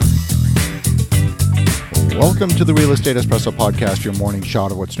Welcome to the Real Estate Espresso Podcast, your morning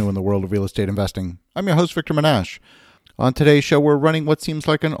shot of what's new in the world of real estate investing. I'm your host, Victor Menashe. On today's show, we're running what seems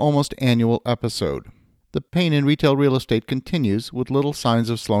like an almost annual episode. The pain in retail real estate continues with little signs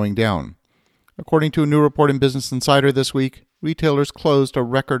of slowing down. According to a new report in Business Insider this week, retailers closed a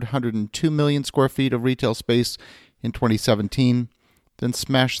record 102 million square feet of retail space in 2017, then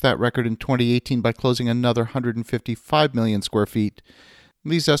smashed that record in 2018 by closing another 155 million square feet.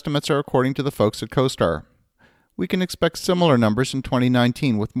 These estimates are according to the folks at CoStar. We can expect similar numbers in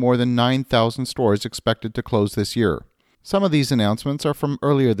 2019 with more than 9,000 stores expected to close this year. Some of these announcements are from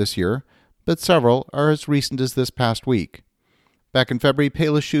earlier this year, but several are as recent as this past week. Back in February,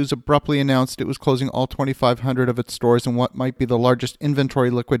 Payless Shoes abruptly announced it was closing all 2,500 of its stores in what might be the largest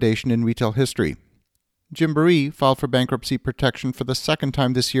inventory liquidation in retail history. Gymboree filed for bankruptcy protection for the second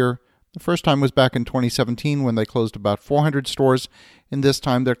time this year. The first time was back in 2017 when they closed about 400 stores, and this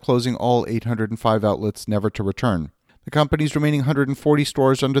time they're closing all 805 outlets, never to return. The company's remaining 140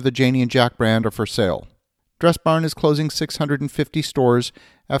 stores under the Janie and Jack brand are for sale. Dressbarn is closing 650 stores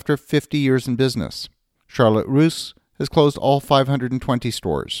after 50 years in business. Charlotte Russe has closed all 520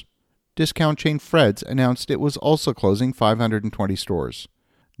 stores. Discount chain Fred's announced it was also closing 520 stores.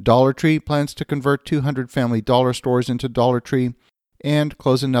 Dollar Tree plans to convert 200 Family Dollar stores into Dollar Tree and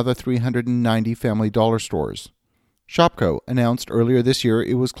close another 390 Family Dollar stores. Shopko announced earlier this year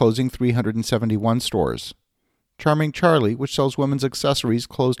it was closing 371 stores. Charming Charlie, which sells women's accessories,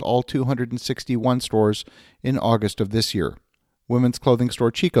 closed all 261 stores in August of this year. Women's clothing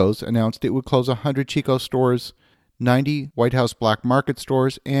store Chico's announced it would close 100 Chico stores, 90 White House Black Market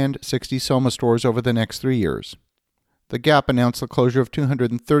stores, and 60 Soma stores over the next 3 years. The Gap announced the closure of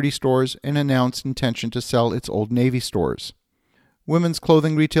 230 stores and announced intention to sell its Old Navy stores. Women's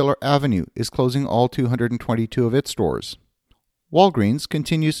clothing retailer Avenue is closing all 222 of its stores. Walgreens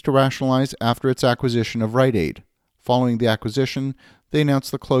continues to rationalize after its acquisition of Rite Aid. Following the acquisition, they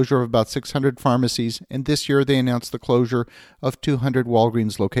announced the closure of about 600 pharmacies, and this year they announced the closure of 200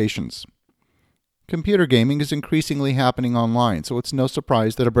 Walgreens locations. Computer gaming is increasingly happening online, so it's no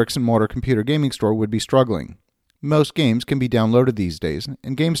surprise that a bricks-and-mortar computer gaming store would be struggling. Most games can be downloaded these days,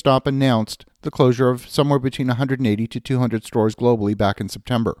 and GameStop announced the closure of somewhere between 180 to 200 stores globally back in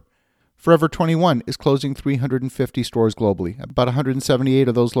September. Forever 21 is closing 350 stores globally. About 178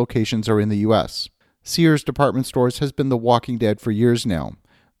 of those locations are in the U.S. Sears Department Stores has been the walking dead for years now.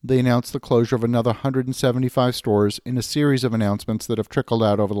 They announced the closure of another 175 stores in a series of announcements that have trickled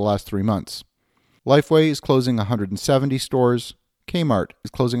out over the last 3 months. Lifeway is closing 170 stores. Kmart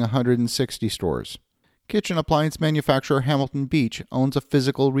is closing 160 stores. Kitchen appliance manufacturer Hamilton Beach owns a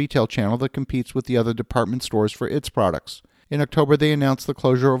physical retail channel that competes with the other department stores for its products. In October, they announced the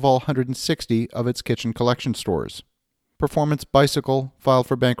closure of all 160 of its kitchen collection stores. Performance Bicycle filed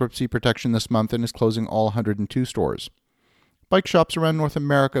for bankruptcy protection this month and is closing all 102 stores. Bike shops around North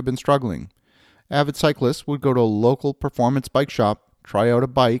America have been struggling. Avid cyclists would go to a local performance bike shop, try out a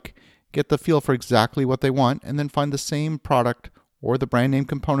bike, get the feel for exactly what they want, and then find the same product or the brand name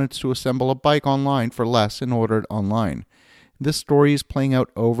components to assemble a bike online for less and order it online. This story is playing out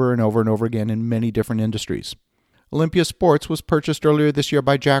over and over and over again in many different industries. Olympia Sports was purchased earlier this year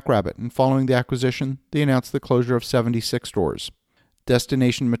by Jackrabbit, and following the acquisition, they announced the closure of 76 stores.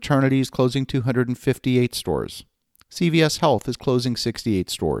 Destination Maternity is closing 258 stores. CVS Health is closing 68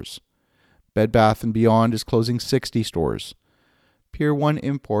 stores. Bed Bath & Beyond is closing 60 stores. Pier 1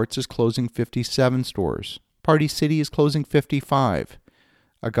 Imports is closing 57 stores. Party City is closing 55.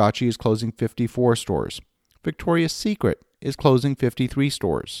 Agachi is closing 54 stores. Victoria's Secret is closing 53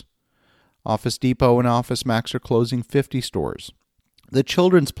 stores. Office Depot and Office Max are closing 50 stores. The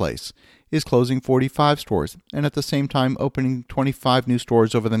Children's Place is closing 45 stores and at the same time opening 25 new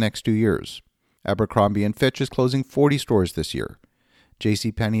stores over the next 2 years. Abercrombie & Fitch is closing 40 stores this year.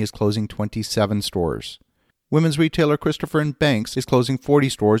 JCPenney is closing 27 stores. Women's retailer Christopher & Banks is closing 40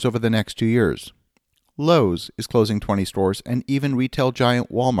 stores over the next 2 years. Lowe's is closing 20 stores, and even retail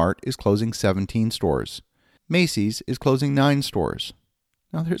giant Walmart is closing 17 stores. Macy's is closing 9 stores.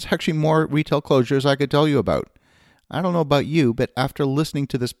 Now, there's actually more retail closures I could tell you about. I don't know about you, but after listening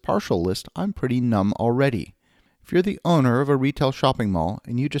to this partial list, I'm pretty numb already. If you're the owner of a retail shopping mall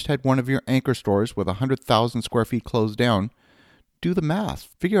and you just had one of your anchor stores with 100,000 square feet closed down, do the math.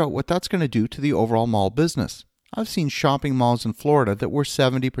 Figure out what that's going to do to the overall mall business. I've seen shopping malls in Florida that were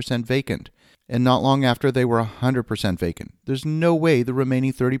 70% vacant, and not long after they were 100% vacant. There's no way the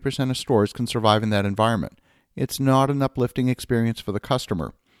remaining 30% of stores can survive in that environment. It's not an uplifting experience for the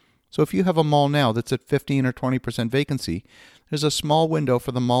customer. So if you have a mall now that's at 15 or 20% vacancy, there's a small window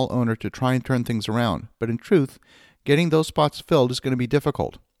for the mall owner to try and turn things around. But in truth, getting those spots filled is going to be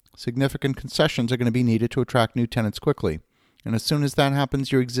difficult. Significant concessions are going to be needed to attract new tenants quickly. And as soon as that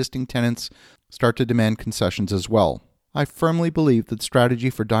happens, your existing tenants start to demand concessions as well. I firmly believe that the strategy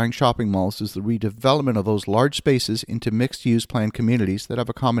for dying shopping malls is the redevelopment of those large spaces into mixed-use planned communities that have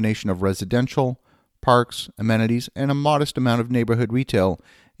a combination of residential, parks, amenities, and a modest amount of neighborhood retail,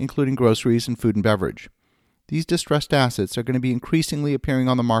 including groceries and food and beverage. These distressed assets are going to be increasingly appearing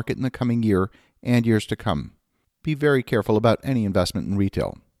on the market in the coming year and years to come. Be very careful about any investment in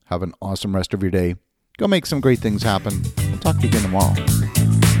retail. Have an awesome rest of your day. Go make some great things happen. I'll talk to you again tomorrow.